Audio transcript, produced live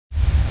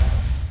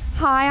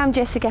Hi, I'm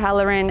Jessica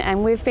Halloran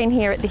and we've been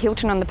here at the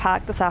Hilton on the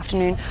Park this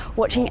afternoon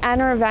watching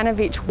Ana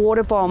Ivanovic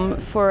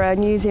waterbomb for a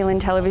New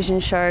Zealand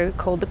television show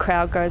called The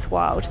Crowd Goes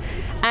Wild.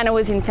 Ana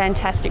was in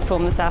fantastic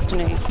form this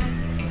afternoon. Was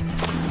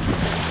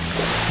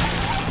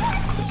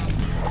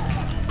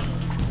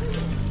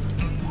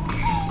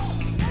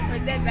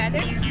that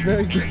better?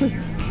 Very good.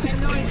 I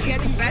know, it's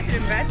getting better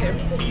and better.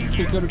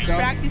 You gotta go.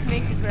 Practice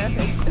makes it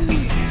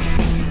perfect.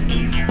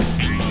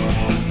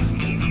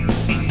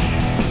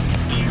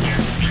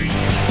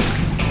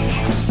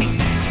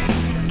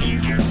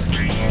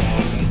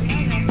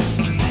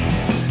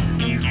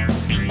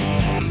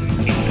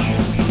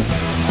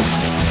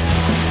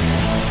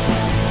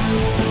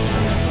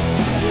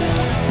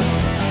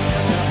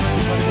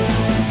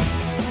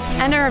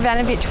 Ana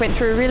Ivanovic went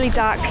through a really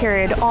dark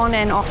period on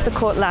and off the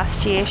court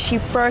last year. She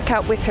broke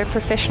up with her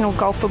professional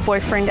golfer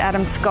boyfriend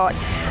Adam Scott,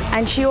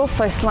 and she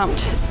also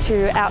slumped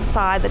to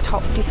outside the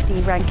top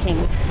 50 ranking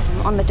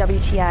on the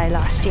WTA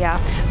last year.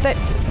 But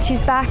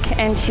she's back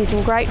and she's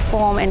in great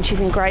form and she's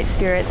in great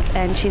spirits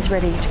and she's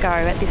ready to go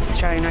at this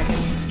Australian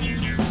Open.